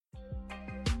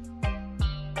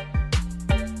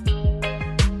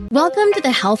Welcome to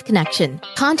the Health Connection,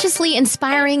 consciously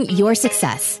inspiring your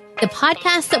success. The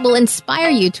podcast that will inspire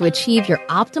you to achieve your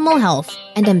optimal health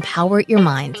and empower your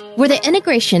mind, where the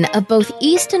integration of both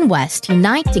East and West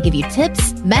unite to give you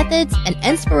tips, methods, and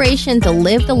inspiration to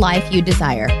live the life you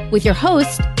desire. With your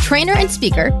host, trainer and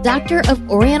speaker, Doctor of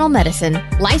Oriental Medicine,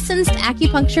 licensed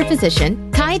acupuncture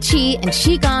physician, Tai Chi and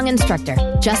Qigong instructor,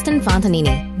 Justin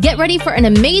Fontanini. Get ready for an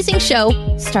amazing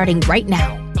show starting right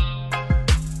now.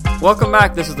 Welcome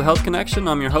back. This is the Health Connection.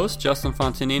 I'm your host, Justin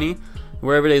Fontanini,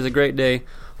 where every day is a great day.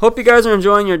 Hope you guys are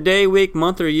enjoying your day, week,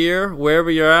 month, or year,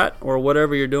 wherever you're at or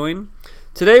whatever you're doing.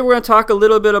 Today we're going to talk a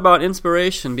little bit about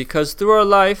inspiration, because through our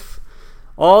life,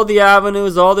 all the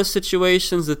avenues, all the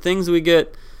situations, the things we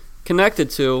get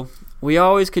connected to, we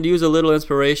always could use a little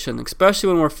inspiration, especially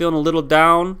when we're feeling a little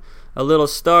down, a little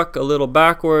stuck, a little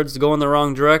backwards, going the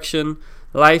wrong direction.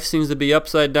 Life seems to be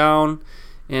upside down,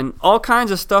 and all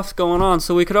kinds of stuff's going on.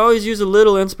 So we could always use a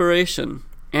little inspiration.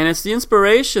 And it's the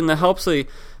inspiration that helps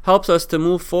us to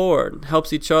move forward,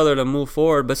 helps each other to move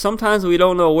forward. But sometimes we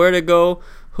don't know where to go,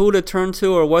 who to turn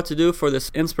to, or what to do for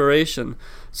this inspiration.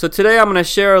 So today I'm going to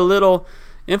share a little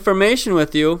information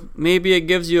with you. Maybe it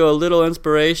gives you a little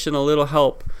inspiration, a little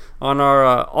help on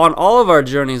all of our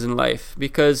journeys in life,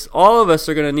 because all of us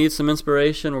are going to need some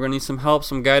inspiration. We're going to need some help,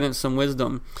 some guidance, some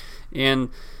wisdom.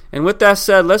 And with that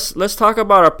said, let's talk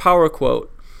about our power quote.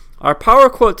 Our power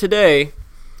quote today,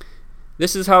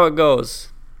 this is how it goes.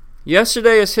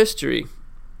 Yesterday is history.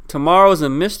 Tomorrow is a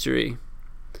mystery.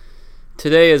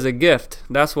 Today is a gift.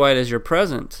 That's why it is your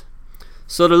present.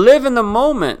 So to live in the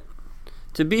moment,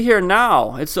 to be here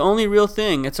now, it's the only real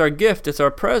thing. It's our gift. It's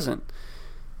our present.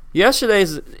 Yesterday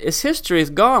is history. It's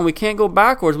gone. We can't go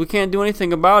backwards. We can't do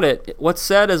anything about it. What's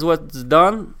said is what's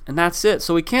done, and that's it.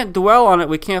 So we can't dwell on it.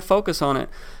 We can't focus on it.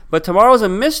 But tomorrow is a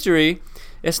mystery.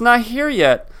 It's not here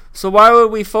yet. So why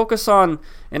would we focus on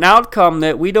an outcome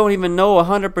that we don't even know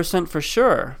 100% for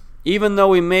sure? Even though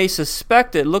we may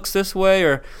suspect it looks this way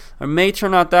or may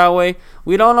turn out that way,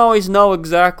 we don't always know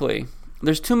exactly.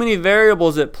 There's too many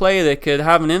variables at play that could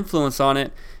have an influence on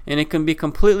it, and it can be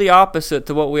completely opposite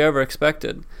to what we ever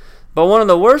expected. But one of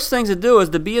the worst things to do is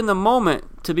to be in the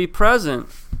moment, to be present,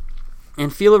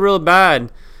 and feel real bad,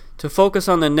 to focus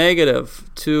on the negative,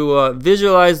 to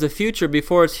visualize the future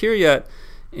before it's here yet,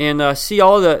 and see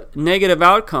all the negative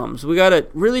outcomes. We got to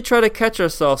really try to catch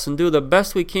ourselves and do the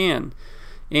best we can.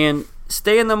 And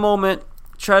stay in the moment.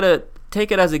 Try to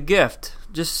take it as a gift.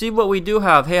 Just see what we do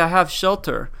have. Hey, I have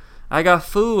shelter. I got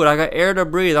food. I got air to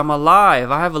breathe. I'm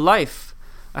alive. I have a life.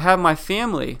 I have my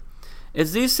family.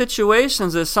 It's these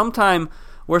situations that sometimes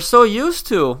we're so used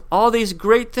to. All these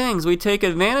great things. We take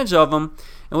advantage of them,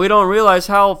 and we don't realize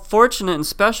how fortunate and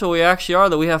special we actually are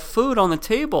that we have food on the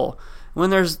table, when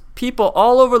there's people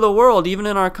all over the world, even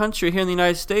in our country here in the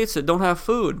United States, that don't have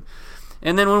food.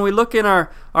 And then when we look in our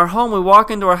home, we walk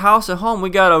into our house at home, we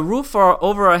got a roof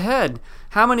over our head.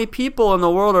 How many people in the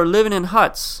world are living in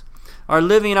huts, are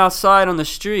living outside on the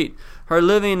street, are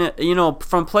living,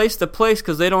 from place to place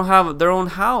because they don't have their own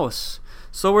house?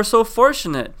 So we're so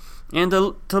fortunate. And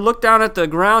to look down at the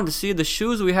ground to see the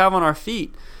shoes we have on our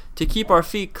feet, to keep our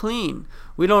feet clean.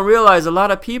 We don't realize a lot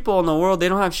of people in the world, they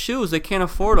don't have shoes, they can't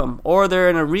afford them, or they're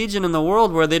in a region in the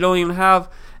world where they don't even have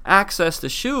access to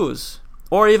shoes,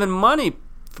 or even money,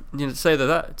 to say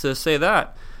that,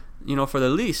 for the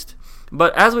least.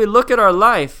 But as we look at our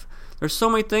life, there's so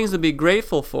many things to be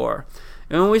grateful for.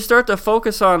 And when we start to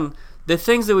focus on the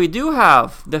things that we do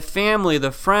have, the family,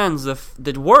 the friends,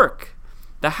 the work,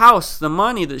 the house, the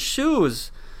money, the shoes,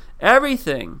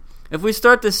 everything, if we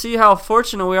start to see how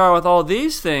fortunate we are with all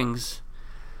these things,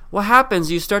 what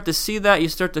happens? You start to see that, you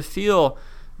start to feel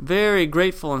very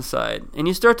grateful inside. And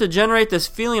you start to generate this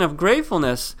feeling of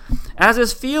gratefulness. As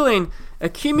this feeling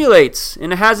accumulates,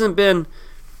 and it hasn't been,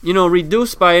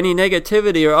 reduced by any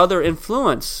negativity or other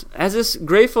influence. As this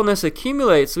gratefulness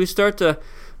accumulates, we start to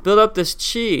build up this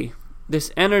chi,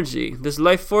 this energy, this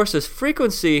life force, this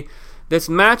frequency that's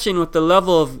matching with the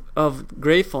level of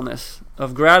gratefulness,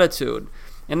 of gratitude.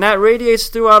 And that radiates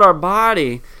throughout our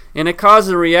body. And it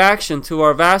causes a reaction to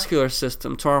our vascular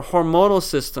system, to our hormonal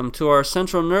system, to our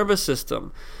central nervous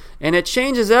system. And it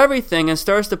changes everything and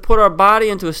starts to put our body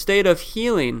into a state of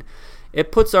healing.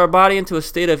 It puts our body into a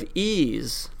state of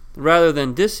ease rather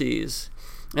than dis-ease.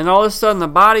 And all of a sudden the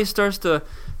body starts to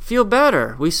feel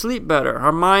better. We sleep better.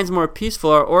 Our mind's more peaceful.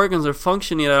 Our organs are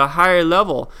functioning at a higher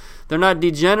level. They're not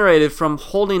degenerated from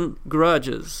holding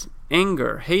grudges,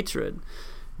 anger, hatred.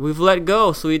 We've let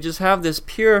go, so we just have this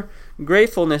pure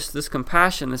gratefulness, this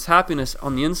compassion, this happiness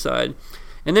on the inside.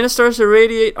 And then it starts to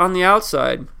radiate on the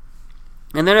outside.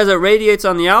 And then as it radiates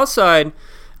on the outside,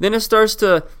 then it starts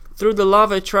to through the law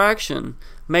of attraction,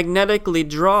 magnetically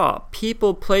draw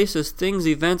people, places, things,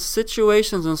 events,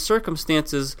 situations, and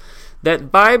circumstances that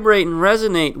vibrate and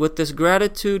resonate with this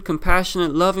gratitude,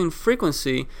 compassionate, loving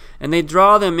frequency, and they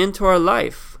draw them into our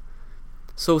life.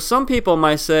 So some people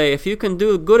might say, if you can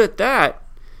do good at that,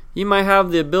 you might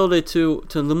have the ability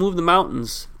to move the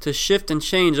mountains, to shift and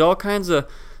change all kinds of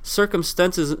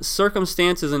circumstances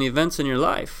and events in your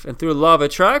life. And through the law of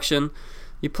attraction,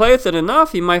 you play with it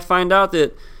enough, you might find out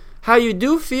that how you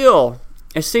do feel,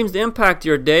 it seems to impact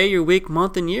your day, your week,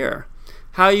 month, and year.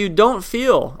 How you don't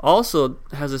feel also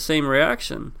has the same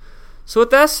reaction. So with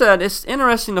that said, it's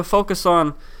interesting to focus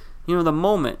on, the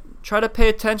moment. Try to pay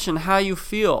attention how you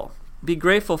feel. Be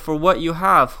grateful for what you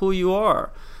have, who you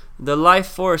are, the life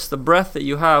force, the breath that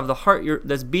you have, the heart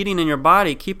that's beating in your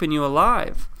body, keeping you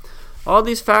alive. All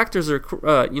these factors are,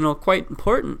 quite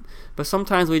important, but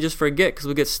sometimes we just forget because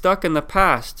we get stuck in the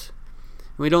past.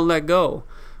 We don't let go.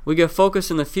 We get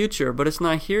focused in the future, but it's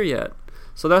not here yet.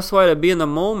 So that's why to be in the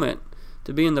moment,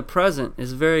 to be in the present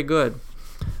is very good.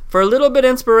 For a little bit of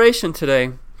inspiration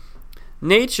today,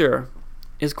 nature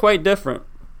is quite different.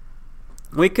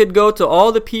 We could go to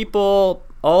all the people,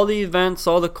 all the events,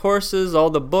 all the courses, all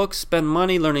the books, spend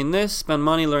money learning this, spend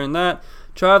money learning that,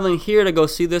 traveling here to go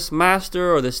see this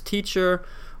master or this teacher,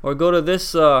 or go to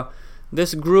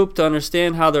this group to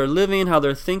understand how they're living, how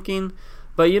they're thinking.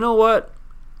 But you know what?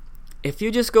 If you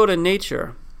just go to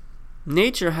nature,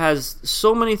 nature has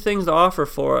so many things to offer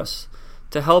for us,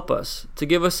 to help us, to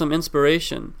give us some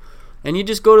inspiration. And you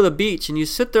just go to the beach and you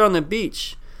sit there on the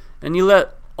beach and you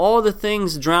let all the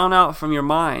things drown out from your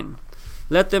mind.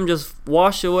 Let them just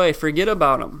wash away, forget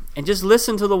about them, and just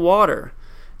listen to the water.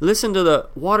 Listen to the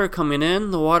water coming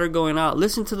in, the water going out.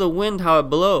 Listen to the wind, how it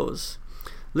blows.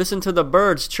 Listen to the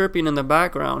birds chirping in the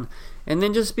background. And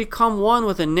then just become one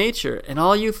with the nature. And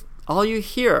all you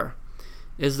hear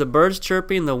is the birds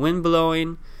chirping, the wind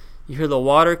blowing. You hear the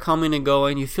water coming and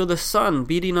going. You feel the sun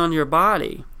beating on your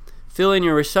body, filling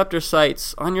your receptor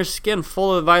sites on your skin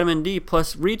full of vitamin D,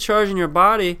 plus recharging your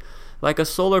body like a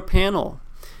solar panel.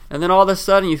 And then all of a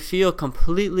sudden you feel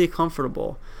completely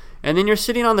comfortable. And then you're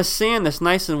sitting on the sand that's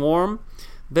nice and warm,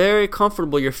 very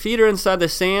comfortable. Your feet are inside the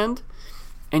sand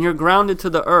and you're grounded to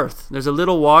the earth. There's a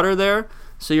little water there,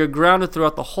 so you're grounded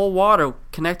throughout the whole water,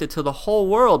 connected to the whole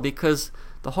world, because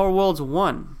the whole world's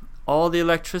one. All the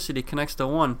electricity connects to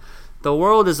one. The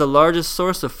world is the largest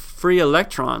source of free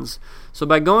electrons. So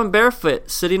by going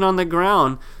barefoot, sitting on the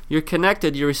ground, you're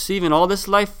connected, you're receiving all this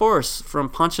life force from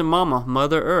Pachamama,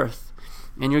 Mother Earth.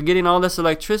 And you're getting all this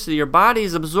electricity. Your body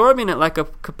is absorbing it like a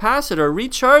capacitor,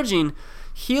 recharging,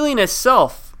 healing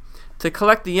itself to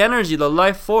collect the energy, the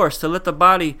life force, to let the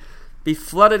body be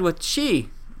flooded with chi,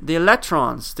 the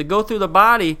electrons, to go through the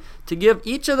body, to give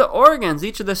each of the organs,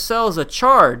 each of the cells a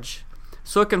charge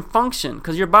so it can function,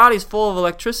 because your body's full of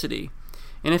electricity.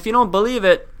 And if you don't believe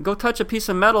it, go touch a piece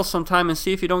of metal sometime and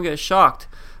see if you don't get shocked.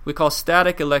 We call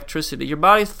static electricity. Your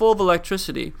body's full of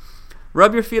electricity.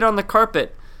 Rub your feet on the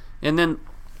carpet and then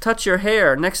touch your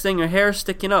hair. Next thing, your hair is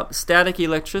sticking up. Static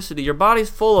electricity. Your body's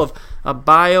full of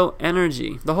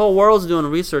bioenergy. The whole world's doing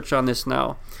research on this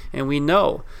now, and we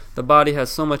know the body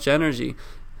has so much energy.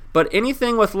 But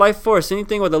anything with life force,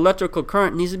 anything with electrical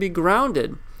current needs to be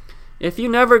grounded. If you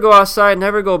never go outside,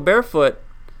 never go barefoot,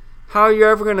 how are you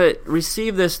ever going to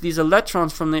receive these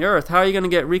electrons from the earth? How are you going to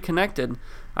get reconnected?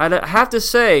 I have to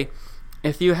say,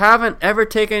 if you haven't ever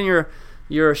taken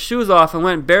your shoes off and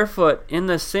went barefoot in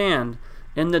the sand,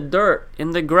 in the dirt,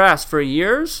 in the grass for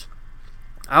years,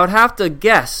 I would have to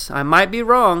guess, I might be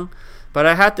wrong, but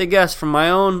I have to guess from my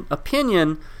own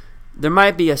opinion, there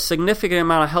might be a significant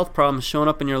amount of health problems showing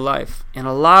up in your life, and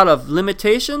a lot of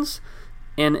limitations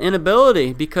and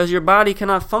inability, because your body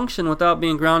cannot function without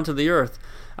being grounded to the earth.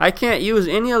 I can't use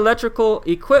any electrical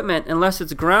equipment unless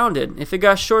it's grounded. If it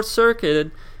got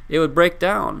short-circuited, it would break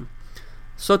down.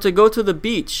 So to go to the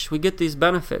beach, we get these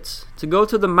benefits. To go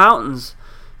to the mountains,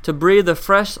 to breathe the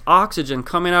fresh oxygen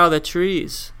coming out of the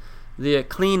trees, the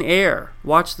clean air.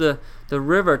 Watch the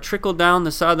river trickle down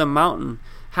the side of the mountain.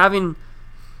 Having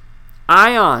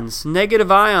ions,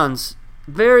 negative ions,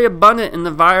 very abundant in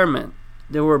the environment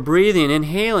that we're breathing,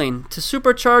 inhaling, to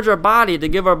supercharge our body, to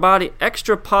give our body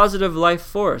extra positive life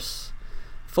force,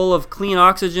 full of clean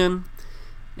oxygen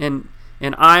and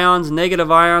ions,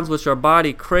 negative ions, which our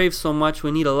body craves so much.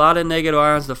 We need a lot of negative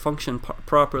ions to function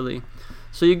properly.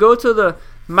 So you go to the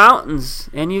mountains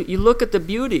and you look at the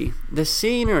beauty, the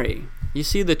scenery. You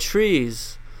see the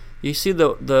trees. You see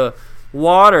the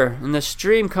water and the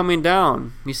stream coming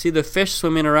down. You see the fish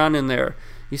swimming around in there.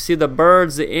 You see the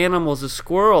birds, the animals, the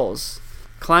squirrels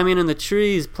climbing in the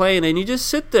trees, playing, and you just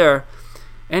sit there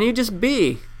and you just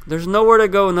be. There's nowhere to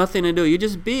go, nothing to do. You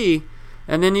just be,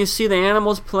 and then you see the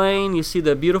animals playing, you see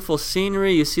the beautiful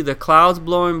scenery, you see the clouds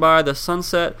blowing by, the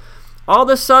sunset. All of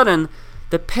a sudden,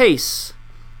 the pace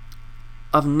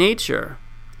of nature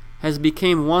has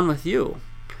become one with you.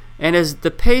 And as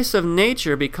the pace of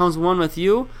nature becomes one with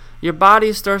you, your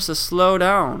body starts to slow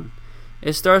down.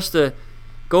 It starts to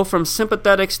go from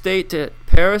sympathetic state to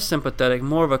parasympathetic,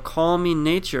 more of a calming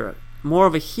nature, more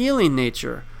of a healing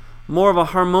nature, more of a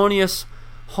harmonious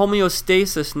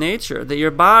homeostasis nature, that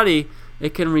your body,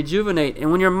 it can rejuvenate.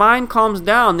 And when your mind calms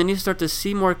down, then you start to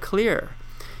see more clear.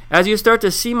 As you start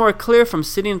to see more clear from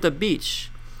sitting at the beach,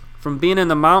 from being in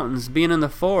the mountains, being in the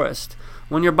forest,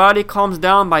 when your body calms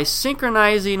down by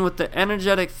synchronizing with the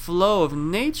energetic flow of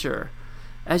nature,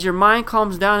 as your mind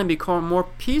calms down and become more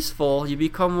peaceful, you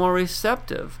become more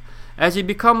receptive. As you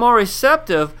become more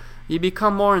receptive, you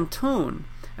become more in tune.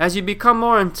 As you become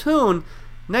more in tune,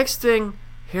 next thing,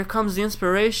 here comes the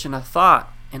inspiration, a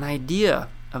thought, an idea,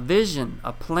 a vision,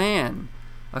 a plan,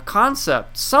 a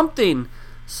concept, something,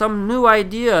 some new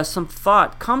idea, some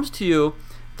thought comes to you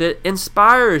that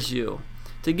inspires you,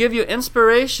 to give you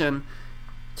inspiration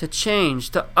to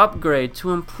change, to upgrade,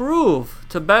 to improve,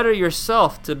 to better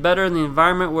yourself, to better the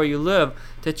environment where you live,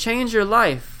 to change your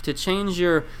life, to change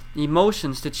your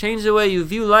emotions, to change the way you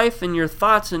view life and your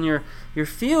thoughts and your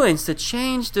feelings, to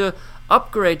change, to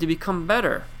upgrade, to become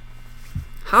better.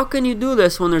 How can you do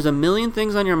this when there's a million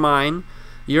things on your mind?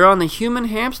 You're on the human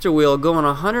hamster wheel going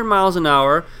 100 miles an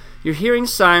hour. You're hearing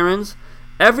sirens.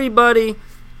 Everybody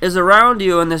is around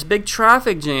you in this big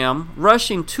traffic jam,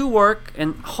 rushing to work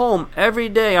and home every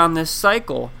day on this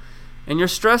cycle. And you're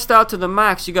stressed out to the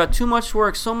max. You got too much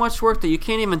work, so much work that you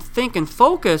can't even think and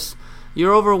focus.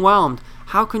 You're overwhelmed.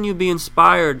 How can you be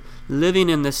inspired living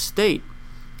in this state?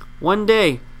 One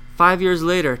day, 5 years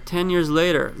later, 10 years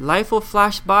later, life will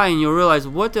flash by and you'll realize,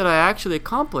 what did I actually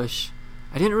accomplish?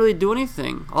 I didn't really do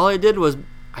anything. All I did was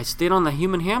I stayed on the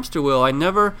human hamster wheel. I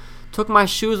never took my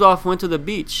shoes off, went to the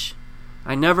beach.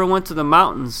 I never went to the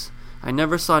mountains. I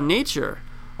never saw nature.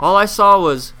 All I saw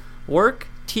was work,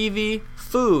 TV,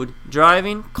 food,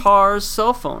 driving, cars,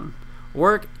 cell phone.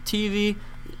 Work, TV,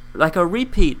 like a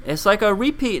repeat. It's like a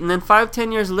repeat, and then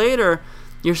 5-10 years later,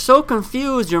 you're so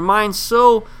confused, your mind's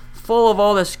so full of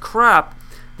all this crap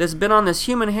that's been on this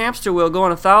human hamster wheel going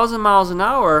 1,000 miles an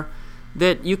hour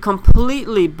that you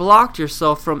completely blocked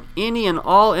yourself from any and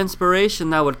all inspiration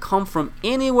that would come from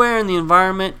anywhere in the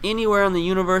environment, anywhere in the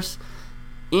universe,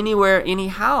 anywhere,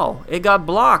 anyhow. It got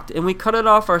blocked, and we cut it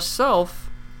off ourselves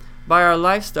by our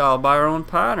lifestyle, by our own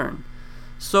pattern.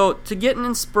 So to get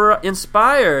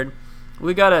inspired,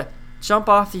 we got to jump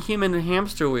off the human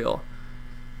hamster wheel,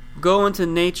 go into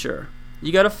nature.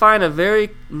 You got to find a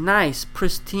very nice,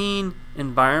 pristine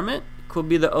environment. It could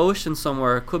be the ocean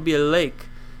somewhere. It could be a lake.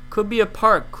 It could be a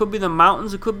park. It could be the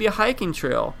mountains. It could be a hiking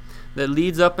trail that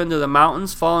leads up into the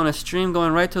mountains, following a stream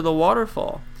going right to the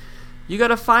waterfall. You got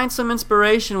to find some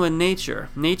inspiration with nature.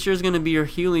 Nature is going to be your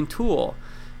healing tool.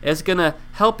 It's going to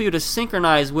help you to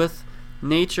synchronize with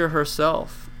nature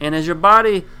herself. And as your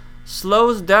body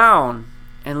slows down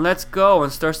and lets go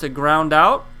and starts to ground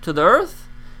out to the earth,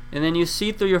 and then you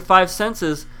see through your 5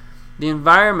 senses the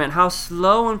environment, how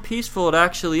slow and peaceful it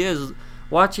actually is.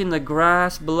 Watching the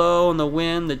grass blow and the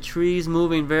wind, the trees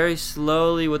moving very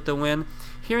slowly with the wind.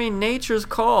 Hearing nature's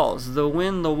calls, the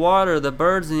wind, the water, the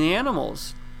birds, and the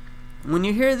animals. When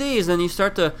you hear these and you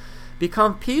start to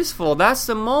become peaceful, that's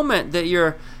the moment that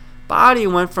your body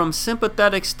went from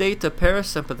sympathetic state to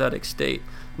parasympathetic state.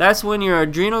 That's when your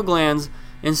adrenal glands,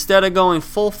 instead of going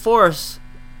full force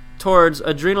towards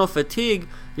adrenal fatigue,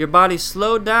 your body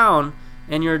slowed down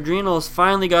and your adrenals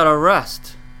finally got a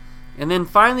rest. And then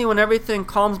finally, when everything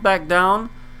calms back down,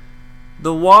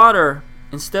 the water,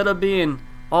 instead of being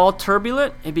all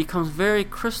turbulent, it becomes very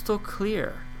crystal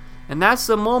clear. And that's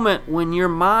the moment when your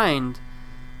mind,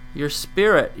 your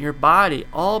spirit, your body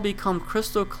all become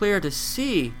crystal clear to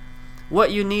see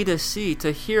what you need to see,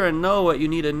 to hear and know what you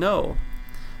need to know.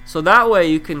 So that way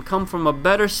you can come from a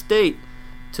better state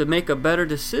to make a better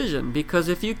decision. Because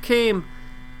if you came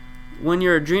when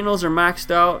your adrenals are maxed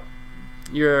out,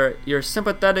 your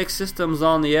sympathetic system's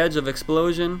on the edge of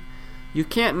explosion, you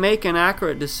can't make an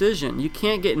accurate decision. You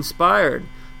can't get inspired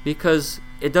because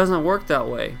it doesn't work that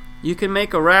way. You can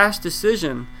make a rash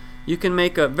decision. You can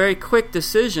make a very quick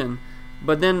decision,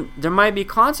 but then there might be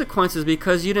consequences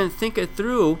because you didn't think it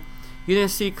through. You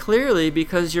didn't see clearly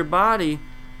because your body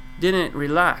didn't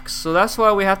relax. So that's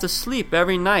why we have to sleep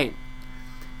every night.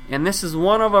 And this is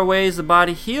one of our ways the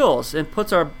body heals and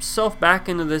puts ourself back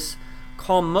into this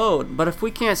calm mode. But if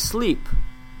we can't sleep,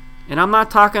 and I'm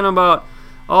not talking about,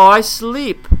 oh, I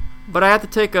sleep, but I have to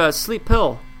take a sleep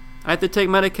pill. I have to take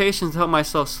medications to help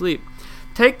myself sleep.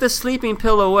 Take the sleeping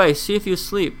pill away. See if you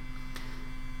sleep.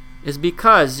 It's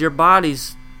because your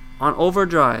body's on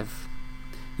overdrive.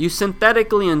 You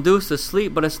synthetically induce the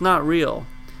sleep, but it's not real.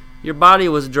 Your body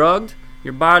was drugged.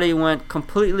 Your body went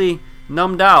completely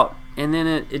numbed out, and then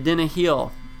it didn't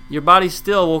heal. Your body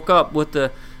still woke up with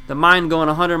the mind going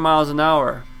 100 miles an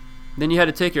hour. Then you had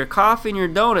to take your coffee and your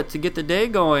donut to get the day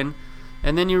going,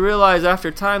 and then you realize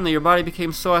after time that your body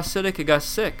became so acidic it got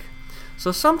sick.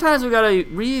 So sometimes we got to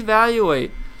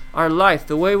reevaluate our life,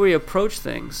 the way we approach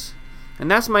things. And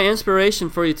that's my inspiration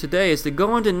for you today, is to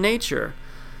go into nature,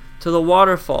 to the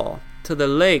waterfall, to the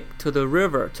lake, to the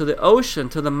river, to the ocean,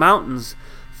 to the mountains,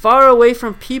 far away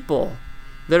from people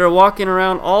that are walking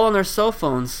around all on their cell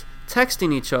phones,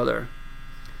 texting each other.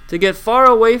 To get far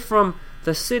away from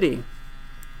the city,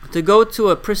 to go to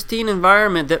a pristine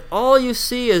environment that all you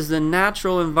see is the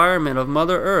natural environment of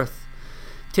Mother Earth.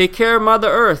 Take care of Mother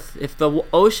Earth. If the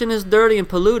ocean is dirty and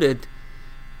polluted,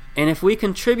 and if we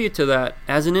contribute to that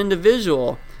as an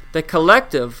individual, the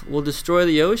collective will destroy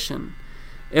the ocean.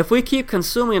 If we keep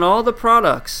consuming all the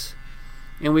products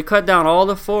and we cut down all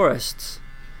the forests,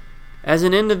 as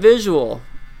an individual,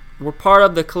 we're part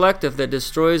of the collective that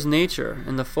destroys nature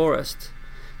and the forest.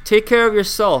 Take care of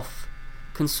yourself.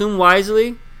 Consume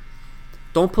wisely.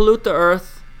 Don't pollute the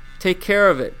earth. Take care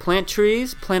of it. Plant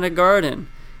trees. Plant a garden.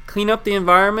 Clean up the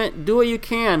environment. Do what you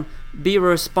can. Be a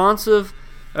responsible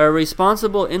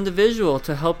individual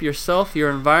to help yourself,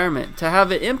 your environment, to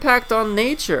have an impact on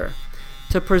nature,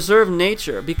 to preserve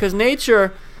nature. Because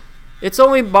nature, it's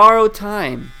only borrowed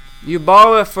time. You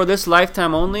borrow it for this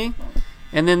lifetime only,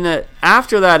 and then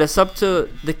after that, it's up to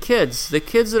the kids. The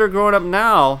kids that are growing up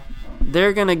now,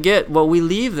 they're going to get what we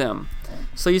leave them.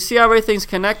 So you see how everything's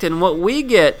connected, and what we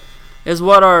get is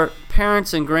what our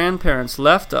parents and grandparents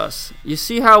left us. You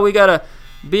see how we got to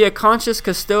be a conscious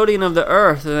custodian of the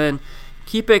earth, and then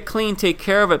keep it clean, take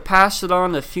care of it, pass it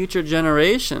on to future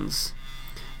generations.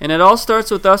 And it all starts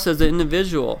with us as an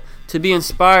individual, to be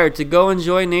inspired, to go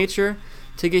enjoy nature,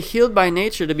 to get healed by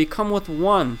nature, to become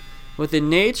one within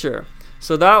nature.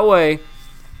 So that way,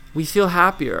 we feel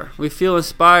happier, we feel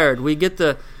inspired, we get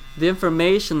the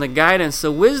information, the guidance,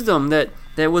 the wisdom that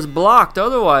was blocked.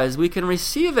 Otherwise, we can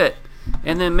receive it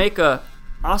and then make a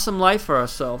awesome life for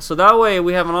ourselves. So that way,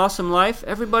 we have an awesome life.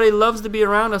 Everybody loves to be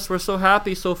around us. We're so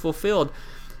happy, so fulfilled.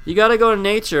 You got to go to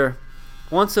nature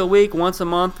once a week, once a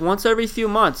month, once every few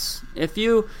months. If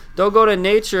you don't go to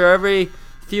nature every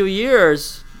few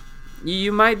years,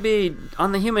 you might be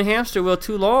on the human hamster wheel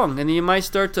too long, and you might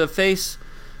start to face,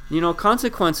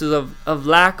 consequences of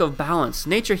lack of balance.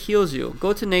 Nature heals you.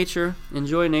 Go to nature,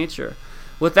 enjoy nature.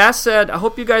 With that said, I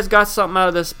hope you guys got something out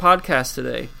of this podcast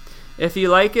today. If you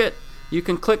like it, you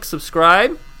can click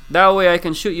subscribe. That way I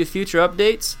can shoot you future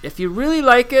updates. If you really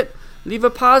like it, leave a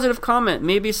positive comment.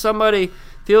 Maybe somebody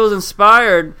feels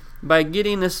inspired by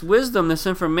getting this wisdom, this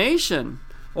information,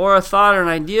 or a thought or an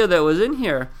idea that was in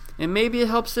here. And maybe it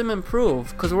helps them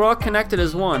improve, because we're all connected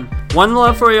as one. One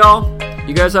love for y'all.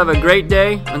 You guys have a great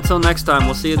day. Until next time,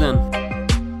 we'll see you then.